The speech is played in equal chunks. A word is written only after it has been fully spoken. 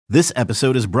This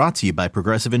episode is brought to you by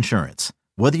Progressive Insurance.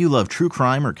 Whether you love true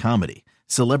crime or comedy,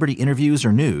 celebrity interviews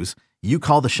or news, you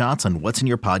call the shots on what's in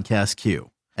your podcast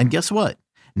queue. And guess what?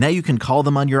 Now you can call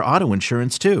them on your auto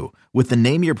insurance too with the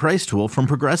Name Your Price tool from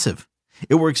Progressive.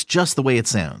 It works just the way it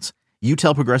sounds. You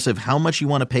tell Progressive how much you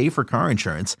want to pay for car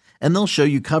insurance, and they'll show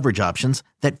you coverage options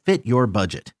that fit your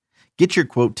budget. Get your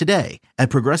quote today at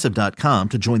Progressive.com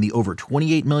to join the over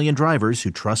 28 million drivers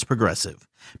who trust Progressive.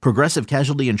 Progressive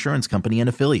Casualty Insurance Company and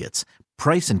Affiliates.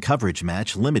 Price and coverage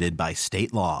match limited by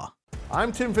state law.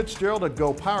 I'm Tim Fitzgerald at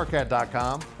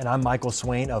GoPowerCat.com. And I'm Michael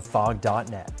Swain of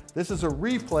Fog.net. This is a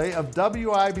replay of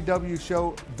WIBW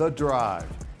show The Drive.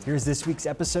 Here's this week's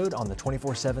episode on the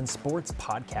 24/7 Sports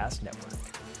Podcast Network.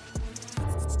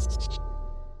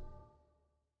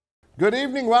 Good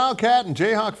evening, Wildcat and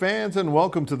Jayhawk fans, and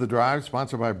welcome to The Drive,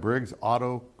 sponsored by Briggs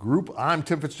Auto Group. I'm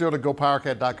Tim Fitzgerald at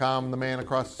GoPowerCat.com. The man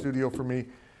across the studio from me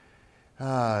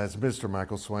is Mr.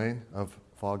 Michael Swain of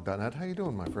Fog.net. How you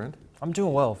doing, my friend? I'm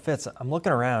doing well, Fitz. I'm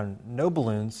looking around. No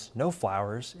balloons, no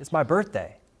flowers. It's my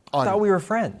birthday. I thought we were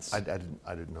friends. I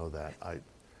didn't know that.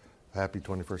 Happy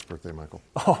 21st birthday, Michael.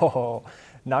 Oh,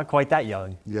 not quite that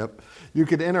young. Yep. You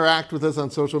can interact with us on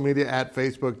social media at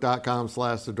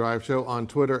Facebook.com/The Drive Show, on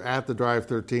Twitter at The Drive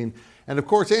 13, and of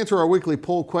course, answer our weekly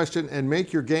poll question and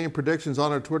make your game predictions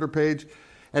on our Twitter page.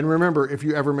 And remember, if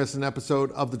you ever miss an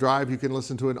episode of The Drive, you can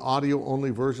listen to an audio-only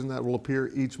version that will appear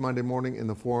each Monday morning in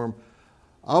the form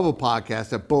of a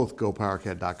podcast at both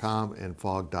GoPowerCat.com and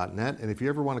Fog.net. And if you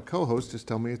ever want to co-host, just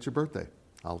tell me it's your birthday.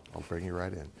 I'll bring you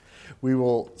right in. We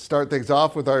will start things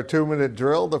off with our 2-minute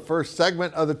drill. The first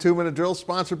segment of the 2-minute drill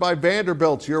sponsored by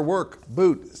Vanderbilt's Your Work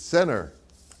Boot Center.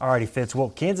 Alrighty, Fitz. Well,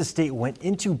 Kansas State went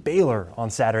into Baylor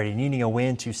on Saturday, needing a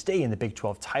win to stay in the Big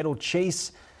 12 title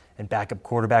chase. And backup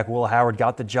quarterback Will Howard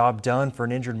got the job done for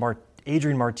an injured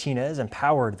Adrian Martinez and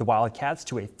powered the Wildcats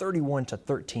to a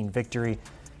 31-13 victory.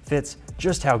 Fitz,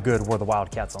 just how good were the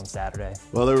Wildcats on Saturday?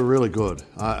 Well, they were really good.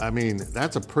 I mean,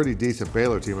 that's a pretty decent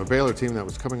Baylor team, a Baylor team that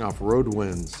was coming off road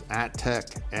wins at Tech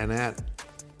and at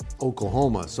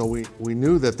Oklahoma. So we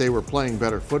knew that they were playing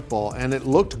better football, and it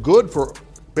looked good for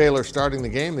Baylor starting the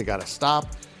game. They got a stop,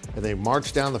 and they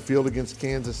marched down the field against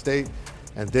Kansas State,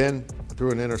 and then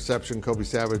threw an interception, Kobe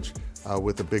Savage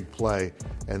with a big play.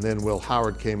 And then Will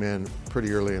Howard came in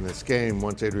pretty early in this game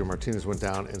once Adrian Martinez went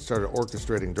down and started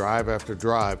orchestrating drive after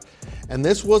drive. And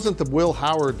this wasn't the Will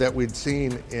Howard that we'd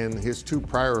seen in his 2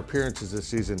 prior appearances this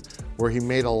season, where he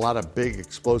made a lot of big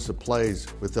explosive plays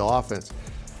with the offense.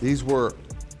 These were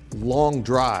long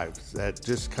drives that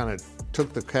just kind of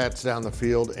took the Cats down the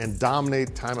field and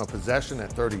dominated time of possession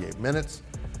at 38 minutes.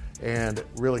 And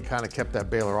really kind of kept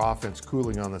that Baylor offense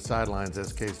cooling on the sidelines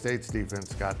as K-State's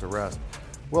defense got to rest.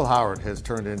 Will Howard has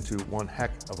turned into one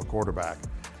heck of a quarterback,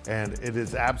 and it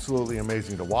is absolutely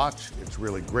amazing to watch. It's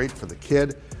really great for the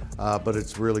kid, but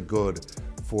it's really good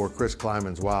for Chris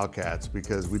Kleiman's Wildcats,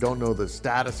 because we don't know the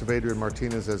status of Adrian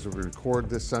Martinez as we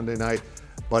record this Sunday night,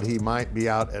 but he might be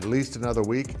out at least another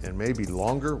week and maybe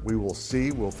longer. We will see.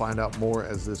 We'll find out more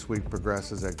as this week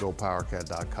progresses at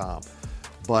GoPowerCat.com.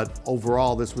 But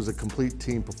overall, this was a complete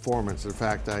team performance. In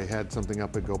fact, I had something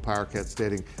up at GoPowerCat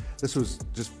stating this was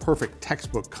just perfect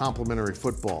textbook complementary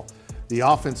football. The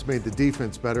offense made the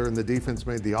defense better, and the defense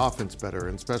made the offense better,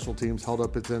 and special teams held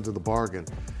up its end of the bargain.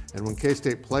 And when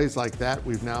K-State plays like that,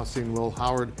 we've now seen Will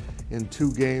Howard in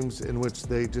 2 games in which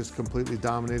they just completely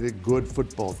dominated good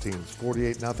football teams.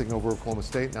 48-0 over Oklahoma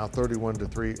State, now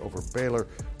 31-3 over Baylor.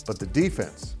 But the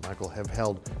defense, Michael, have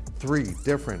held 3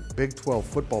 different Big 12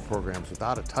 football programs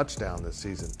without a touchdown this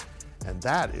season. And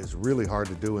that is really hard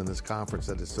to do in this conference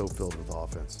that is so filled with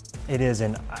offense. It is,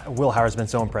 and Will Howard's been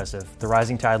so impressive. The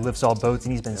rising tide lifts all boats,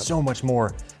 and he's been so much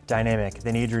more dynamic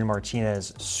than Adrian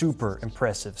Martinez. Super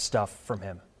impressive stuff from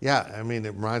him. Yeah, I mean,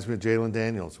 it reminds me of Jalen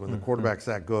Daniels. When the quarterback's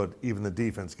that good, even the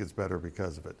defense gets better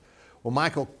because of it. Well,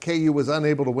 Michael, KU was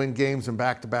unable to win games in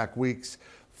back-to-back weeks,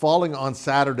 falling on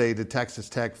Saturday to Texas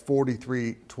Tech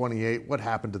 43-28. What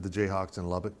happened to the Jayhawks in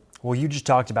Lubbock? Well, you just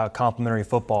talked about complimentary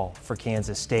football for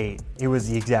Kansas State. It was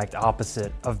the exact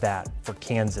opposite of that for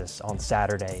Kansas on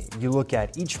Saturday. You look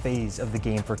at each phase of the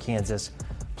game for Kansas,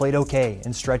 played okay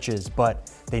in stretches,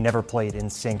 but they never played in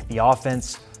sync. The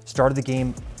offense started the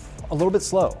game a little bit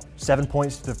slow. 7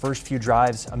 points to the first few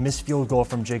drives, a missed field goal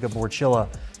from Jacob Borchilla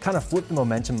kind of flipped the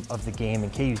momentum of the game,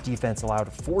 and KU's defense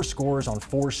allowed 4 scores on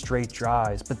 4 straight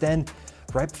drives. But then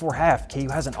right before half, KU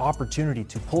has an opportunity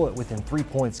to pull it within 3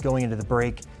 points going into the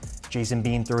break. Jason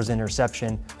Bean throws an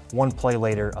interception. 1 play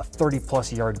later, a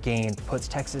 30-plus yard gain puts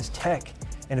Texas Tech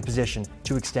in a position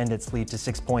to extend its lead to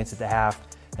 6 points at the half.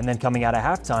 And then coming out of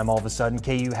halftime, all of a sudden,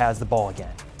 KU has the ball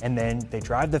again. And then they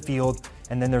drive the field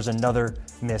And then there's another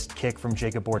missed kick from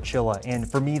Jacob Borchilla. And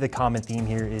for me, the common theme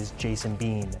here is Jason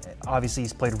Bean. Obviously,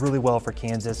 he's played really well for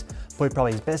Kansas, played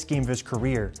probably his best game of his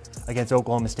career against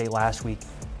Oklahoma State last week.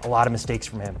 A lot of mistakes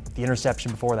from him. The interception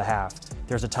before the half.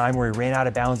 There's a time where he ran out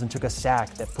of bounds and took a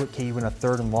sack that put KU in a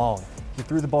 3rd and long. He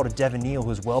threw the ball to Devin Neal, who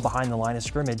was well behind the line of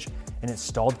scrimmage, and it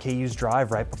stalled KU's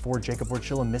drive right before Jacob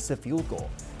Borchilla missed the field goal.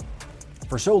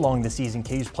 For so long this season,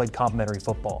 KU's played complementary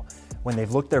football. When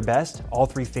they've looked their best, all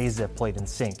 3 phases have played in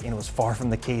sync, and it was far from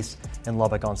the case in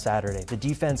Lubbock on Saturday. The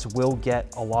defense will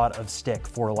get a lot of stick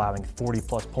for allowing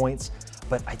 40-plus points,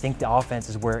 but I think the offense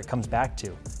is where it comes back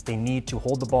to. They need to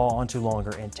hold the ball on too longer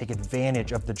and take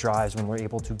advantage of the drives when we're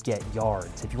able to get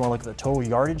yards. If you want to look at the total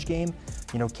yardage game,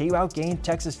 KU outgained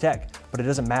Texas Tech, but it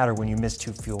doesn't matter when you miss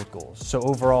 2 field goals. So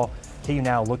overall, KU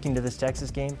now looking to this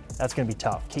Texas game, that's going to be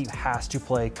tough. KU has to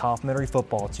play complementary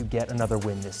football to get another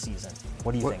win this season.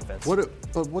 What do you think, Vince?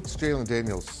 What's Jalen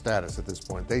Daniels' status at this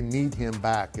point? They need him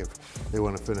back if they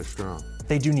want to finish strong.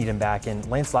 They do need him back, and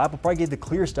Lance Lapple probably gave the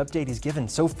clearest update he's given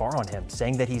so far on him,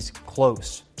 saying that he's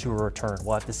close to a return.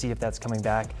 We'll have to see if that's coming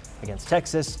back against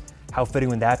Texas. How fitting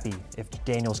would that be if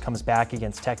Daniels comes back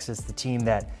against Texas, the team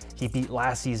that he beat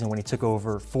last season when he took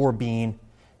over for Bean?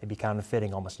 It'd be kind of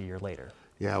fitting almost a year later.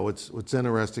 Yeah, what's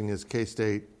interesting is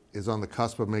K-State is on the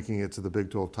cusp of making it to the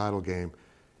Big 12 title game.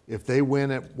 If they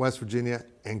win at West Virginia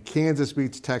and Kansas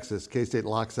beats Texas, K-State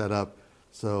locks that up.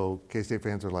 So K-State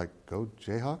fans are like, go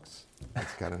Jayhawks?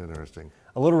 That's kind of interesting.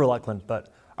 A little reluctant,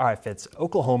 but all right, Fitz.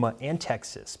 Oklahoma and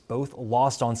Texas both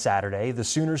lost on Saturday. The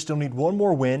Sooners still need one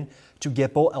more win to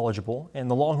get bowl eligible, and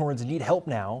the Longhorns need help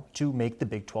now to make the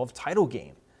Big 12 title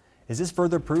game. Is this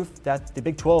further proof that the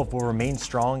Big 12 will remain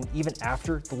strong even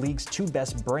after the league's 2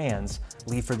 best brands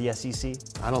leave for the SEC?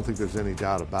 I don't think there's any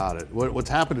doubt about it. What's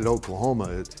happened at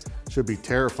Oklahoma should be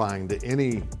terrifying to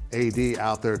any AD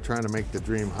out there trying to make the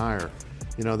dream hire.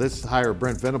 This hire of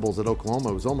Brent Venables at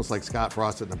Oklahoma was almost like Scott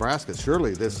Frost at Nebraska.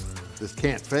 Surely this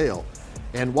can't fail.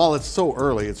 And while it's so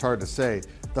early, it's hard to say.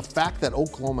 The fact that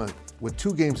Oklahoma, with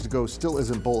 2 games to go, still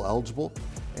isn't bowl eligible,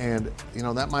 and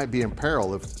that might be in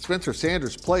peril. If Spencer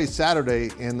Sanders plays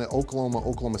Saturday in the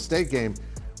Oklahoma State game,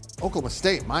 Oklahoma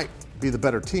State might be the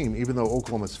better team, even though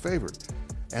Oklahoma's favored.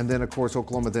 And then, of course,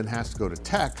 Oklahoma then has to go to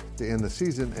Tech to end the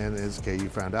season, and as KU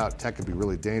found out, Tech could be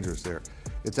really dangerous there.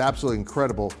 It's absolutely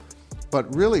incredible.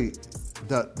 But really,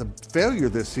 the failure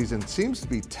this season seems to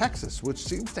be Texas, which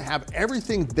seems to have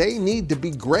everything they need to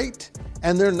be great,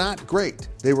 and they're not great.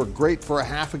 They were great for a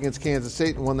half against Kansas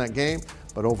State and won that game,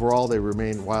 but overall they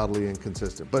remain wildly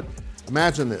inconsistent. But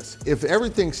imagine this. If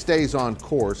everything stays on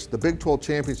course, the Big 12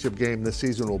 championship game this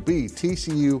season will be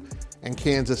TCU and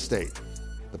Kansas State,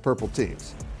 the purple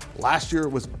teams. Last year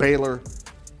it was Baylor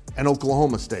and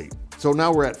Oklahoma State. So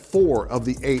now we're at 4 of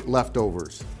the 8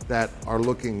 leftovers that are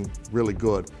looking really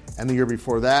good. And the year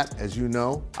before that, as you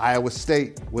know, Iowa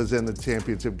State was in the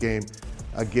championship game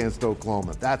against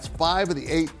Oklahoma. That's 5 of the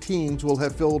 8 teams will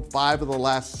have filled 5 of the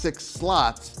last 6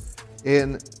 slots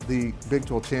in the Big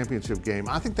 12 championship game.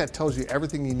 I think that tells you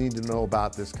everything you need to know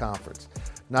about this conference.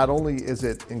 Not only is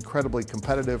it incredibly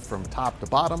competitive from top to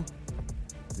bottom,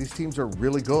 these teams are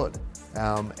really good.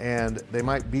 And they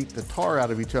might beat the tar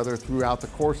out of each other throughout the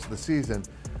course of the season.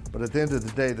 But at the end of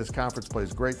the day, this conference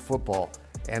plays great football,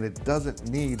 and it doesn't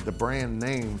need the brand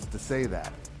names to say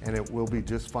that. And it will be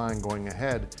just fine going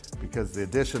ahead because the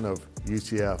addition of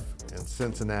UCF and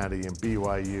Cincinnati and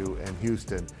BYU and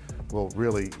Houston will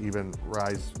really even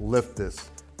lift this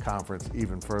conference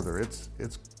even further. It's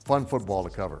fun football to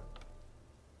cover.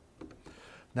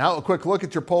 Now a quick look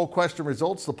at your poll question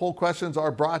results. The poll questions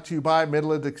are brought to you by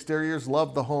Midland Exteriors.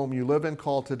 Love the home you live in.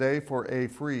 Call today for a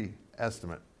free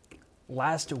estimate.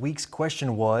 Last week's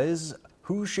question was,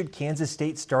 who should Kansas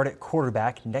State start at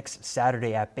quarterback next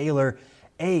Saturday at Baylor?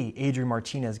 A, Adrian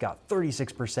Martinez got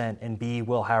 36%, and B,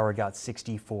 Will Howard got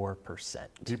 64%.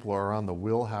 People are on the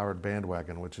Will Howard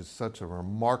bandwagon, which is such a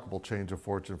remarkable change of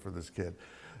fortune for this kid.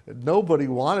 Nobody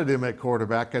wanted him at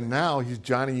quarterback, and now he's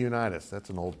Johnny Unitas. That's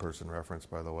an old person reference,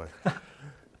 by the way.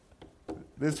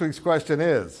 This week's question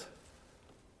is,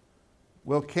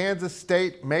 will Kansas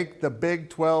State make the Big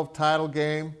 12 title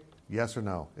game? Yes or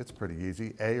no? It's pretty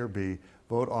easy. A or B.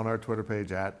 Vote on our Twitter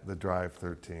page at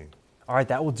TheDrive13. All right,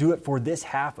 that will do it for this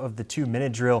half of the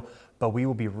 2-minute drill, but we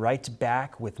will be right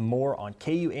back with more on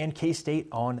KU and K-State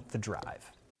on The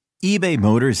Drive. eBay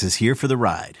Motors is here for the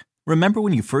ride. Remember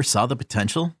when you first saw the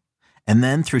potential? And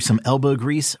then through some elbow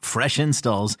grease, fresh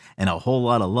installs, and a whole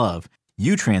lot of love,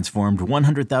 you transformed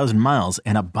 100,000 miles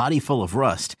and a body full of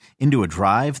rust into a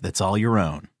drive that's all your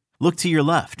own. Look to your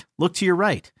left. Look to your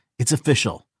right. It's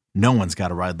official. No one's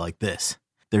got a ride like this.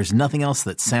 There's nothing else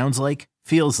that sounds like,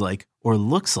 feels like, or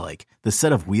looks like the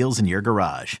set of wheels in your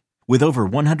garage. With over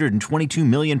 122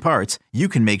 million parts, you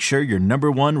can make sure your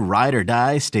number one ride or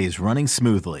die stays running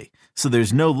smoothly, so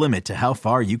there's no limit to how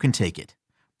far you can take it.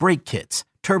 Brake kits,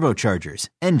 turbochargers,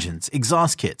 engines,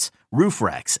 exhaust kits, roof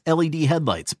racks, LED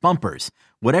headlights, bumpers,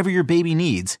 whatever your baby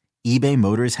needs, eBay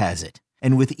Motors has it.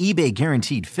 And with eBay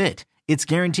Guaranteed Fit, it's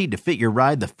guaranteed to fit your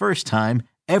ride the first time,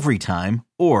 every time,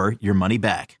 or your money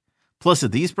back. Plus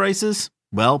at these prices,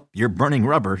 well, you're burning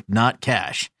rubber, not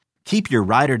cash. Keep your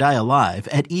ride or die alive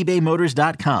at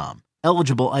ebaymotors.com.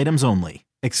 Eligible items only.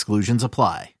 Exclusions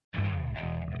apply.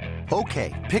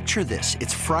 Okay, picture this.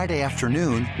 It's Friday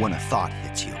afternoon when a thought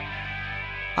hits you.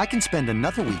 I can spend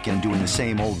another weekend doing the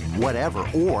same old whatever,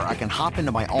 or I can hop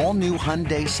into my all-new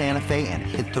Hyundai Santa Fe and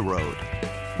hit the road.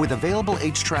 With available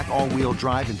H-Track all-wheel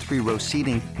drive and 3-row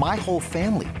seating, my whole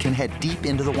family can head deep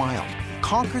into the wild.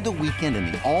 Conquer the weekend in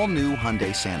the all-new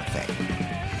Hyundai Santa Fe.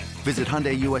 Visit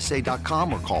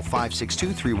HyundaiUSA.com or call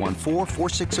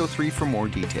 562-314-4603 for more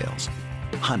details.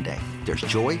 Hyundai, there's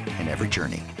joy in every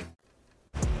journey.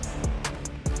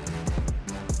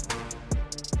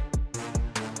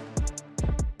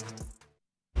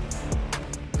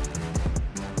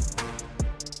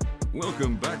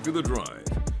 Welcome back to The Drive,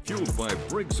 fueled by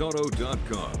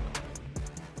BriggsAuto.com.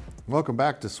 Welcome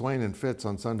back to Swain and Fitz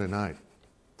on Sunday night.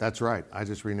 That's right, I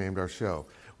just renamed our show.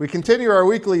 We continue our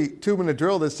weekly 2-minute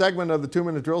drill. This segment of the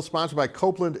 2-minute drill sponsored by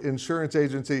Copeland Insurance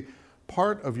Agency,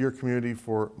 part of your community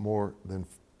for more than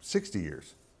 60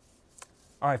 years.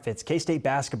 All right, Fitz, K-State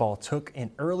basketball took an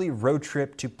early road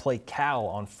trip to play Cal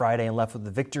on Friday and left with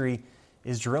the victory.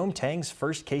 Is Jerome Tang's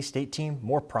first K-State team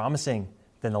more promising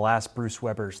than the last Bruce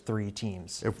Weber's 3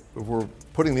 teams? If we're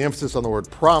putting the emphasis on the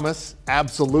word promise,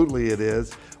 absolutely it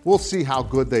is. We'll see how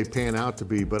good they pan out to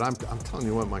be, but I'm telling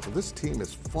you what, Michael, this team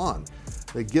is fun.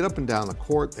 They get up and down the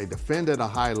court. They defend at a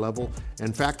high level.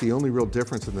 In fact, the only real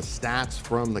difference in the stats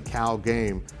from the Cal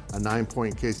game, a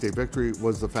 9-point K-State victory,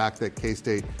 was the fact that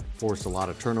K-State forced a lot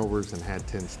of turnovers and had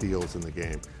 10 steals in the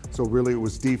game. So really it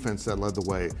was defense that led the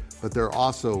way, but they're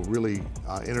also really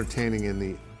entertaining in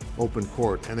the open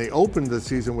court. And they opened the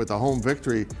season with a home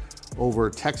victory over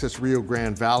Texas Rio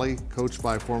Grande Valley, coached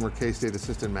by former K-State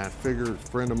assistant Matt Figger, a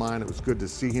friend of mine. It was good to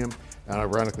see him. And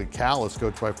ironically, Cal is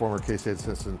coached by former K-State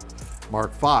assistant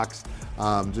Mark Fox.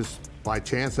 Just by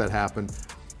chance that happened.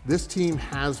 This team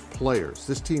has players.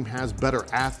 This team has better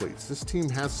athletes. This team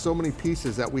has so many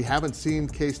pieces that we haven't seen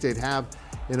K-State have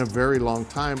in a very long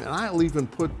time. And I'll even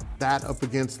put that up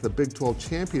against the Big 12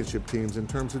 championship teams in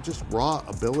terms of just raw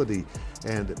ability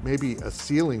and maybe a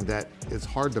ceiling that is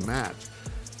hard to match.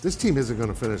 This team isn't going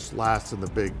to finish last in the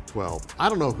Big 12. I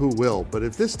don't know who will, but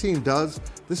if this team does,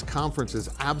 this conference is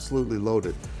absolutely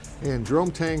loaded. And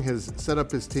Jerome Tang has set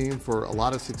up his team for a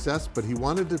lot of success, but he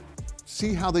wanted to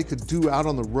see how they could do out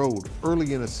on the road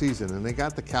early in a season, and they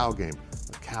got the Cal game.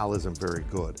 Cal isn't very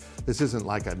good. This isn't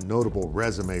like a notable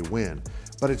resume win,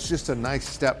 but it's just a nice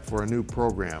step for a new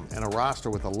program and a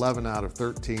roster with 11 out of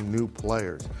 13 new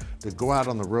players. To go out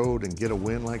on the road and get a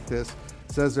win like this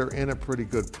says they're in a pretty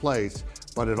good place,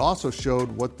 but it also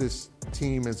showed what this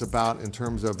team is about in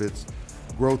terms of its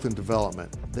growth and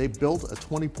development. They built a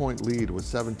 20-point lead with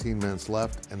 17 minutes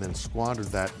left and then squandered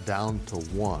that down to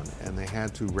 1. And they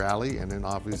had to rally, and then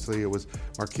obviously it was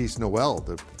Marquise Noel,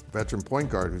 the veteran point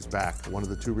guard who's back, one of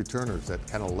the 2 returners that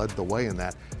kind of led the way in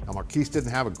that. Now Marquise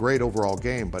didn't have a great overall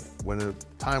game, but when the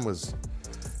time was,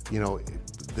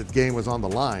 the game was on the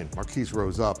line, Marquise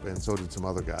rose up, and so did some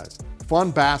other guys.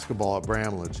 Fun basketball at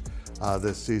Bramlage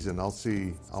this season. I'll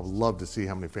love to see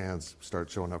how many fans start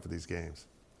showing up for these games.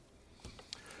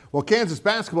 Well, Kansas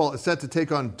basketball is set to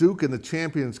take on Duke in the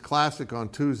Champions Classic on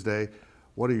Tuesday.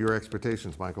 What are your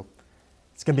expectations, Michael?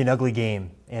 It's going to be an ugly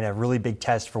game and a really big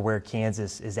test for where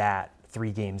Kansas is at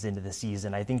 3 games into the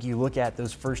season. I think you look at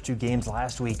those first 2 games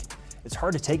last week, it's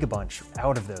hard to take a bunch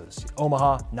out of those.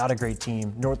 Omaha, not a great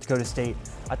team. North Dakota State,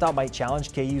 I thought might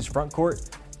challenge KU's front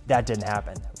court. That didn't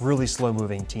happen. Really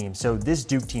slow-moving team. So this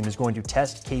Duke team is going to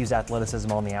test KU's athleticism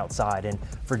on the outside. And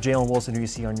for Jalen Wilson, who you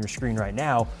see on your screen right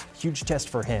now, huge test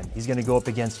for him. He's going to go up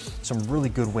against some really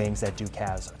good wings that Duke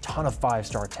has. A ton of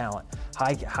 5-star talent,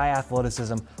 high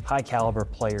athleticism, high-caliber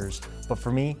players. But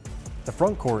for me, the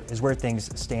front court is where things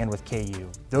stand with KU.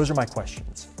 Those are my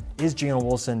questions. Is Jalen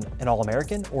Wilson an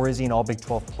All-American, or is he an All-Big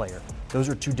 12 player? Those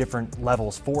are 2 different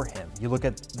levels for him. You look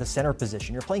at the center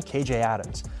position. You're playing KJ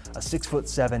Adams, a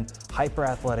 6'7",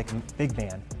 hyper-athletic big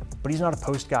man, but he's not a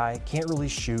post guy, can't really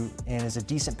shoot, and is a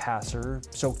decent passer.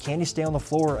 So can he stay on the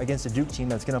floor against a Duke team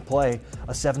that's going to play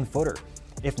a 7-footer?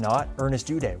 If not, Ernest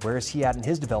Uday, where is he at in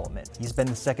his development? He's been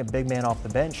the second big man off the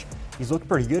bench. He's looked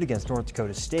pretty good against North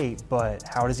Dakota State, but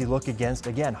how does he look against,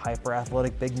 again,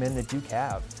 hyper-athletic big men that Duke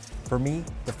have? For me,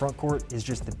 the front court is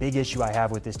just the big issue I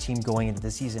have with this team going into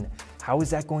the season. How is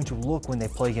that going to look when they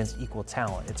play against equal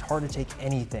talent? It's hard to take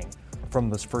anything from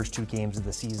those first 2 games of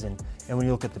the season. And when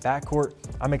you look at the backcourt,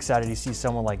 I'm excited to see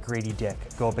someone like Grady Dick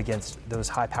go up against those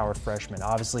high-powered freshmen.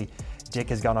 Obviously, Dick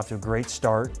has gotten off to a great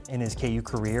start in his KU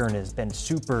career and has been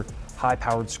super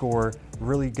high-powered scorer,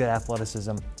 really good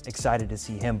athleticism. Excited to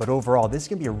see him. But overall, this is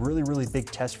going to be a really, really big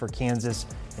test for Kansas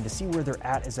and to see where they're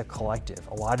at as a collective.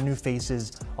 A lot of new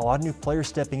faces, a lot of new players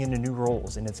stepping into new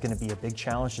roles, and it's going to be a big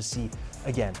challenge to see,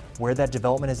 again, where that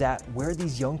development is at, where are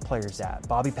these young players at.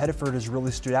 Bobby Pettiford has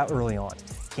really stood out early on.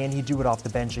 Can he do it off the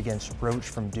bench against Roach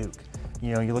from Duke?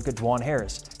 You know, you look at Dwan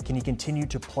Harris. Can he continue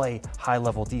to play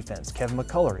high-level defense? Kevin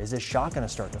McCullough, is his shot going to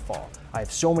start to fall? I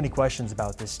have so many questions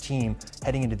about this team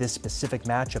heading into this specific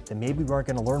matchup that maybe we aren't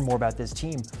going to learn more about this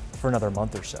team for another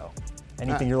month or so.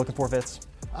 Anything you're looking for, Fitz?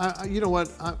 You know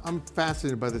what? I'm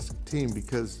fascinated by this team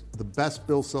because the best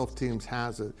Bill Self teams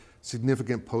has a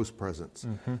significant post presence.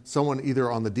 Someone either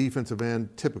on the defensive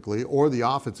end, typically, or the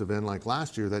offensive end, like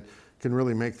last year, that can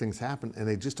really make things happen, and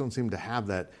they just don't seem to have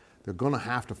that. They're going to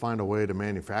have to find a way to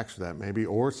manufacture that maybe,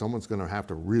 or someone's going to have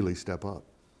to really step up.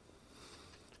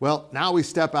 Well, now we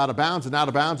step out of bounds, and Out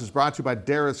of Bounds is brought to you by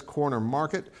Darris Corner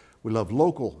Market. We love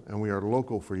local, and we are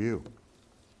local for you.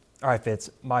 All right,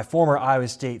 Fitz. My former Iowa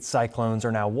State Cyclones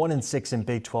are now 1-6 in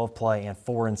Big 12 play and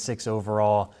 4-6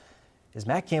 overall. Is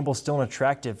Matt Campbell still an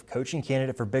attractive coaching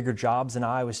candidate for bigger jobs in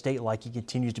Iowa State like he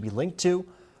continues to be linked to?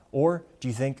 Or do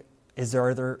you think, is there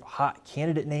other hot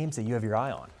candidate names that you have your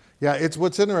eye on? Yeah, it's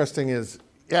what's interesting is,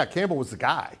 Campbell was the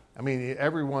guy. I mean,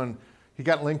 he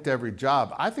got linked to every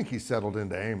job. I think he settled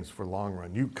into Ames for the long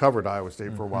run. You covered Iowa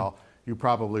State for a while. You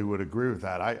probably would agree with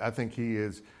that. I think he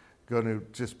is going to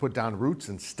just put down roots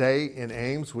and stay in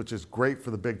Ames, which is great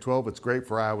for the Big 12. It's great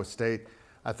for Iowa State.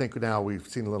 I think now we've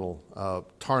seen a little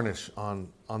tarnish on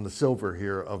the silver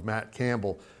here of Matt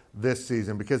Campbell this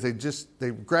season because they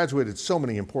graduated so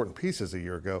many important pieces a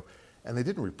year ago, and they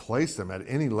didn't replace them at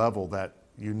any level that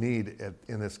you need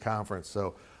in this conference.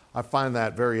 So I find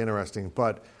that very interesting.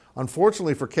 But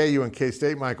unfortunately for KU and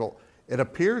K-State, Michael, it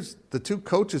appears the 2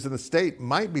 coaches in the state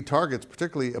might be targets,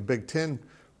 particularly a Big Ten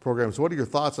program. So what are your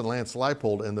thoughts on Lance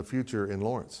Leipold and the future in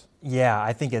Lawrence? Yeah,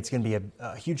 I think it's going to be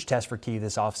a huge test for KU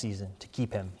this offseason to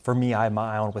keep him. For me, I have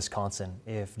my eye on Wisconsin.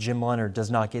 If Jim Leonard does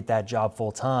not get that job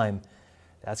full time,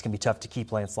 that's going to be tough to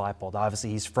keep Lance Leipold. Obviously,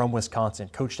 he's from Wisconsin,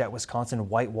 coached at Wisconsin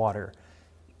Whitewater.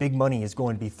 Big money is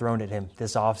going to be thrown at him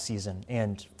this offseason.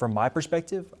 And from my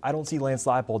perspective, I don't see Lance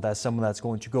Leipold as someone that's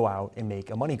going to go out and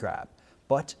make a money grab.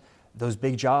 But those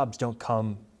big jobs don't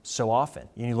come so often.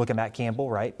 You look at Matt Campbell,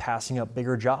 right, passing up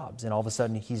bigger jobs, and all of a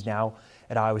sudden he's now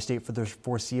at Iowa State for the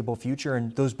foreseeable future,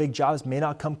 and those big jobs may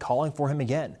not come calling for him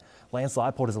again. Lance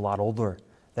Leipold is a lot older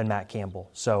than Matt Campbell,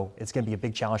 so it's going to be a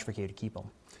big challenge for KU to keep him.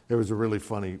 There was a really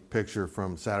funny picture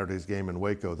from Saturday's game in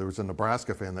Waco. There was a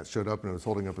Nebraska fan that showed up and was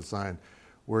holding up a sign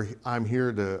where I'm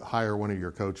here to hire one of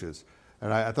your coaches.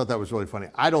 And I thought that was really funny.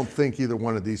 I don't think either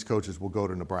one of these coaches will go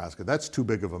to Nebraska. That's too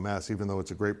big of a mess, even though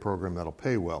it's a great program that'll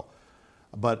pay well.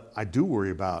 But I do worry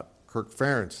about Kirk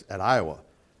Ferentz at Iowa.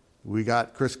 We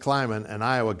got Chris Kleiman, an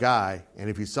Iowa guy, and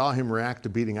if you saw him react to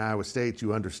beating Iowa State,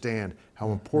 you understand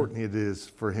how important it is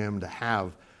for him to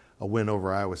have a win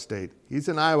over Iowa State. He's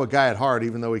an Iowa guy at heart,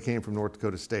 even though he came from North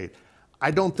Dakota State.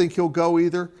 I don't think he'll go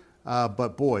either,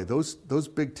 but boy, those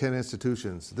Big Ten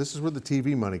institutions, this is where the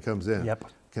TV money comes in,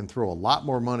 can throw a lot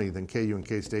more money than KU and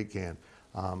K-State can.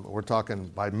 We're talking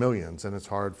by millions, and it's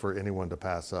hard for anyone to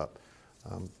pass up.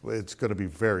 It's going to be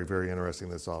very, very interesting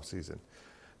this offseason.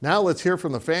 Now let's hear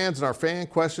from the fans, and our fan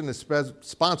question is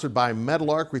sponsored by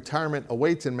Meadowlark. Retirement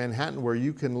awaits in Manhattan, where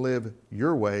you can live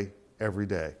your way every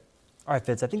day. All right,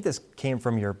 Fitz, I think this came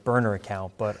from your burner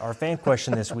account, but our fan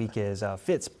question this week is,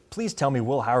 Fitz, please tell me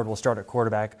Will Howard will start at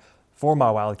quarterback for my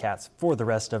Wildcats for the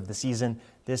rest of the season.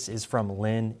 This is from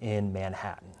Lynn in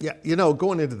Manhattan. Yeah,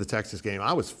 going into the Texas game,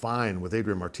 I was fine with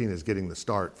Adrian Martinez getting the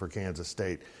start for Kansas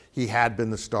State. He had been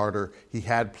the starter, he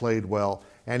had played well,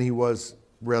 and he was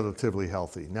relatively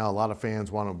healthy. Now, a lot of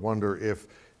fans want to wonder if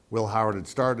Will Howard had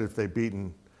started, if they'd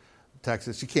beaten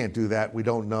Texas. You can't do that. We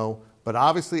don't know. But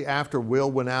obviously, after Will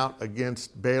went out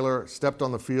against Baylor, stepped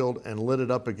on the field, and lit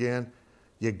it up again,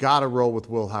 you got to roll with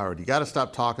Will Howard. You got to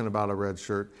stop talking about a red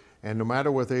shirt. And no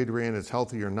matter whether Adrian is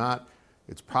healthy or not,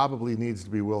 it probably needs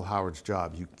to be Will Howard's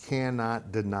job. You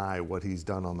cannot deny what he's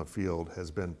done on the field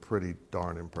has been pretty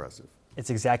darn impressive.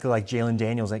 It's exactly like Jalen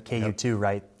Daniels at KU too,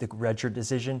 right? The redshirt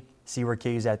decision. See where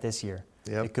KU's at this year.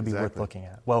 Yep, it could be worth looking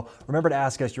at. Well, remember to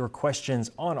ask us your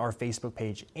questions on our Facebook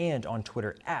page and on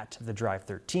Twitter at The Drive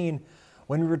 13.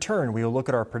 When we return, we will look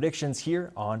at our predictions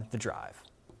here on The Drive.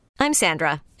 I'm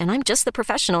Sandra, and I'm just the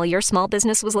professional your small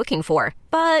business was looking for.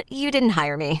 But you didn't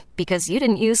hire me because you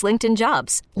didn't use LinkedIn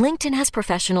Jobs. LinkedIn has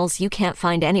professionals you can't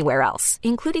find anywhere else,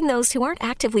 including those who aren't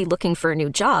actively looking for a new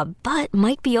job, but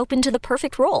might be open to the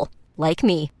perfect role, like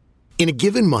me. In a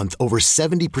given month, over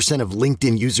 70% of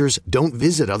LinkedIn users don't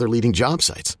visit other leading job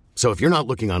sites. So if you're not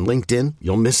looking on LinkedIn,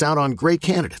 you'll miss out on great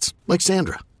candidates like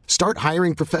Sandra. Start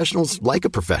hiring professionals like a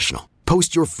professional.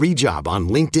 Post your free job on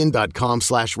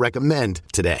linkedin.com/recommend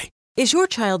today. Is your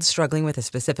child struggling with a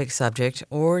specific subject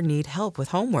or need help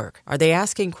with homework? Are they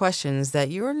asking questions that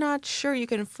you're not sure you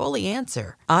can fully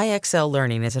answer? IXL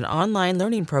Learning is an online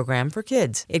learning program for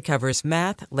kids. It covers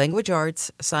math, language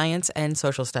arts, science, and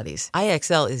social studies.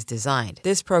 IXL is designed.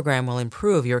 This program will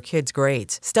improve your kids'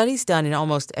 grades. Studies done in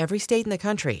almost every state in the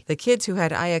country. The kids who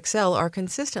had IXL are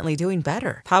consistently doing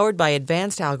better. Powered by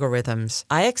advanced algorithms,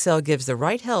 IXL gives the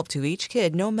right help to each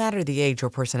kid no matter the age or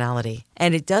personality.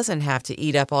 And it doesn't have to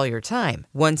eat up all your time.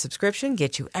 One subscription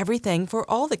gets you everything for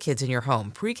all the kids in your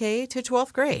home, pre-K to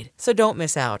 12th grade. So don't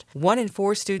miss out. 1 in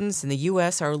 4 students in the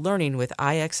U.S. are learning with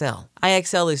IXL.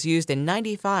 IXL is used in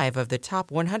 95 of the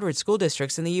top 100 school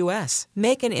districts in the U.S.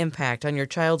 Make an impact on your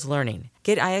child's learning.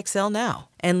 Get IXL now.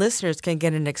 And listeners can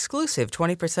get an exclusive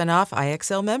 20% off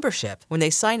IXL membership when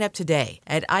they sign up today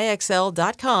at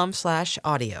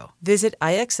IXL.com/audio. Visit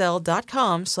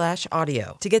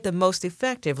IXL.com/audio to get the most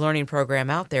effective learning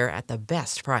program out there at the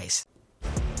best price.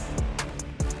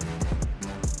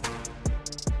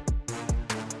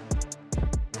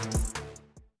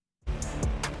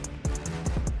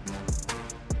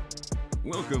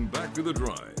 Welcome back to The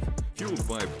Drive, fueled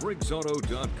by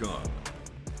BriggsAuto.com.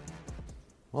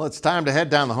 Well, it's time to head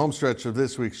down the home stretch of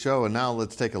this week's show, and now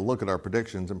let's take a look at our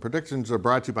predictions. And predictions are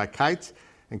brought to you by Kites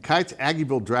and Kites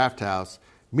Aggieville Draft House,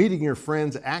 meeting your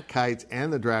friends at Kites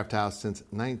and the Draft House since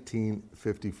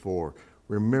 1954.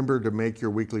 Remember to make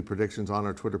your weekly predictions on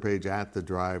our Twitter page at The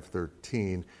Drive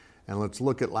 13. And let's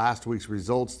look at last week's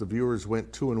results. The viewers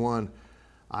went 2-1.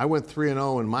 I went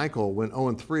 3-0, and Michael went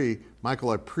 0-3. Michael,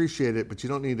 I appreciate it, but you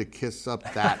don't need to kiss up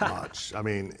that much. I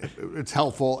mean, it's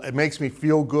helpful. It makes me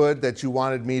feel good that you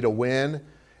wanted me to win.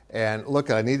 And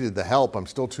look, I needed the help. I'm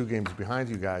still 2 games behind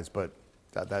you guys, but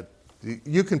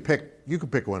you can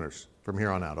pick winners from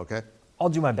here on out, okay? I'll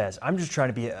do my best. I'm just trying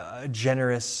to be a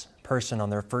generous person on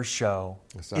their first show.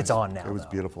 It's on now. It was though.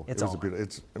 beautiful. It's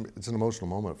an emotional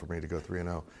moment for me to go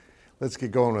 3-0. Let's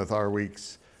get going with our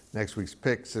next week's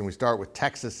picks, and we start with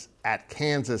Texas at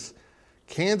Kansas.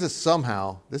 Kansas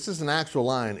somehow, this is an actual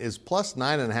line, is plus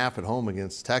 9.5 at home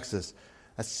against Texas.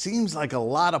 That seems like a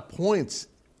lot of points,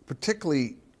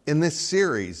 particularly in this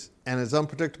series, and as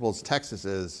unpredictable as Texas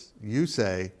is, you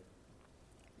say.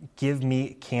 Give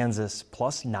me Kansas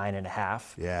plus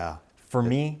 9.5. Yeah. For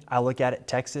me, I look at it,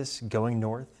 Texas going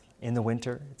north in the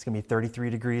winter. It's going to be 33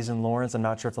 degrees in Lawrence. I'm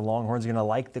not sure if the Longhorns are going to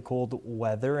like the cold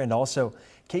weather. And also,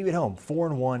 KU at home,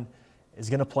 4-1, is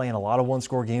going to play in a lot of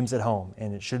one-score games at home.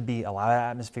 And it should be a lot of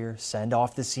atmosphere, send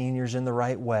off the seniors in the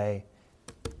right way.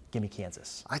 Give me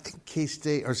Kansas. I think I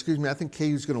think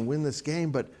KU's going to win this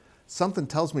game, but something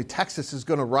tells me Texas is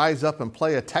going to rise up and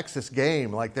play a Texas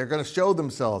game. Like they're going to show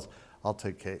themselves. I'll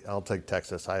take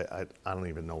Texas. I don't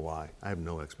even know why. I have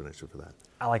no explanation for that.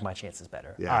 I like my chances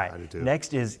better. Yeah, all right. I do too.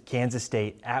 Next is Kansas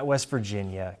State at West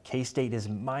Virginia. K-State is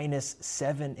minus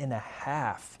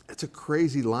 7.5. It's a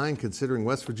crazy line considering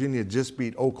West Virginia just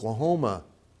beat Oklahoma.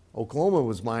 Oklahoma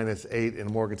was minus 8 in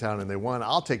Morgantown and they won.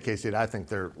 I'll take K-State. I think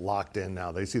they're locked in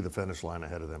now. They see the finish line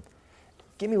ahead of them.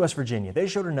 Give me West Virginia. They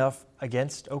showed enough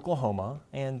against Oklahoma,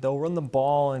 and they'll run the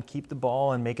ball and keep the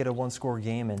ball and make it a one-score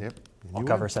game, and I'll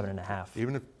cover 7.5.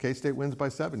 Even if K-State wins by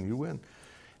 7, you win.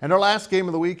 And our last game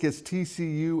of the week is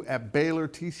TCU at Baylor.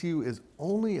 TCU is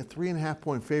only a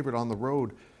 3.5-point favorite on the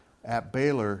road at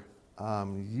Baylor.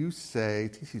 You say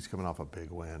TCU's coming off a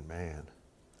big win, man.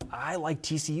 I like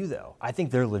TCU, though. I think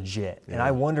they're legit, and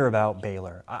I wonder about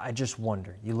Baylor. I just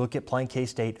wonder. You look at playing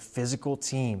K-State, physical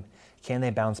team. Can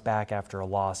they bounce back after a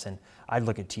loss? And I'd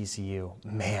look at TCU.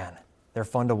 Man, they're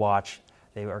fun to watch.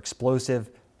 They are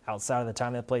explosive outside of the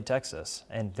time they played Texas,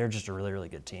 and they're just a really, really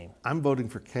good team. I'm voting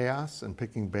for chaos and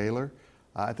picking Baylor.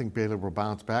 I think Baylor will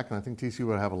bounce back, and I think TCU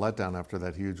will have a letdown after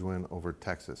that huge win over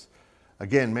Texas.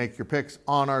 Again, make your picks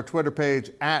on our Twitter page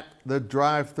at The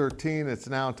Drive 13. It's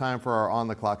now time for our On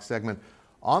the Clock segment.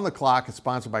 On the Clock is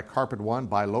sponsored by Carpet One,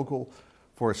 buy local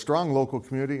for a strong local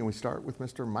community, and we start with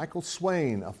Mr. Michael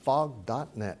Swain of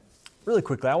Fog.net. Really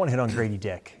quickly, I want to hit on Grady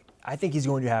Dick. I think he's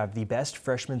going to have the best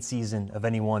freshman season of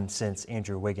anyone since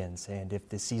Andrew Wiggins. And if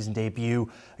this season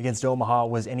debut against Omaha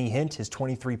was any hint, his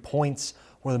 23 points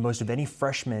were the most of any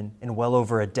freshman in well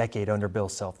over a decade under Bill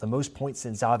Self, the most points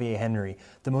since Xavier Henry,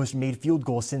 the most made field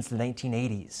goals since the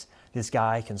 1980s. This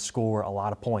guy can score a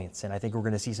lot of points, and I think we're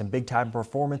going to see some big-time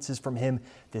performances from him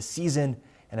this season,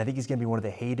 and I think he's going to be one of the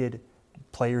hated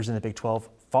players in the Big 12,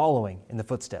 following in the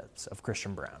footsteps of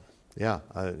Christian Braun. Yeah,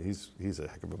 he's a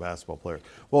heck of a basketball player.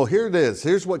 Well, here it is.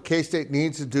 Here's what K-State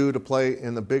needs to do to play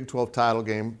in the Big 12 title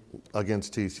game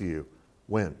against TCU.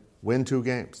 Win 2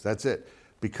 games. That's it.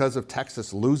 Because of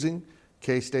Texas losing,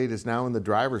 K-State is now in the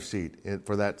driver's seat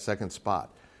for that second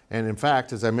spot. And in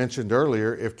fact, as I mentioned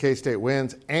earlier, if K-State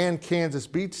wins and Kansas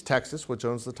beats Texas, which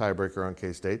owns the tiebreaker on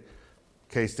K-State,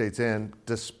 K-State's in,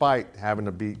 despite having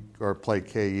to beat or play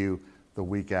KU the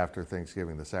week after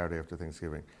Thanksgiving, the Saturday after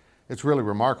Thanksgiving. It's really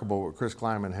remarkable what Chris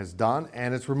Klieman has done,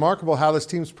 and it's remarkable how this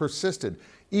team's persisted.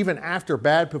 Even after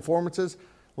bad performances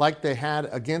like they had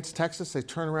against Texas, they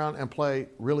turn around and play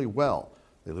really well.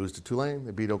 They lose to Tulane,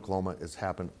 they beat Oklahoma. It's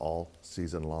happened all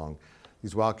season long.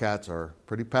 These Wildcats are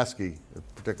pretty pesky,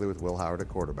 particularly with Will Howard at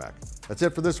quarterback. That's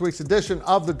it for this week's edition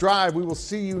of The Drive. We will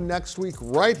see you next week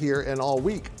right here and all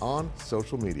week on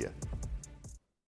social media.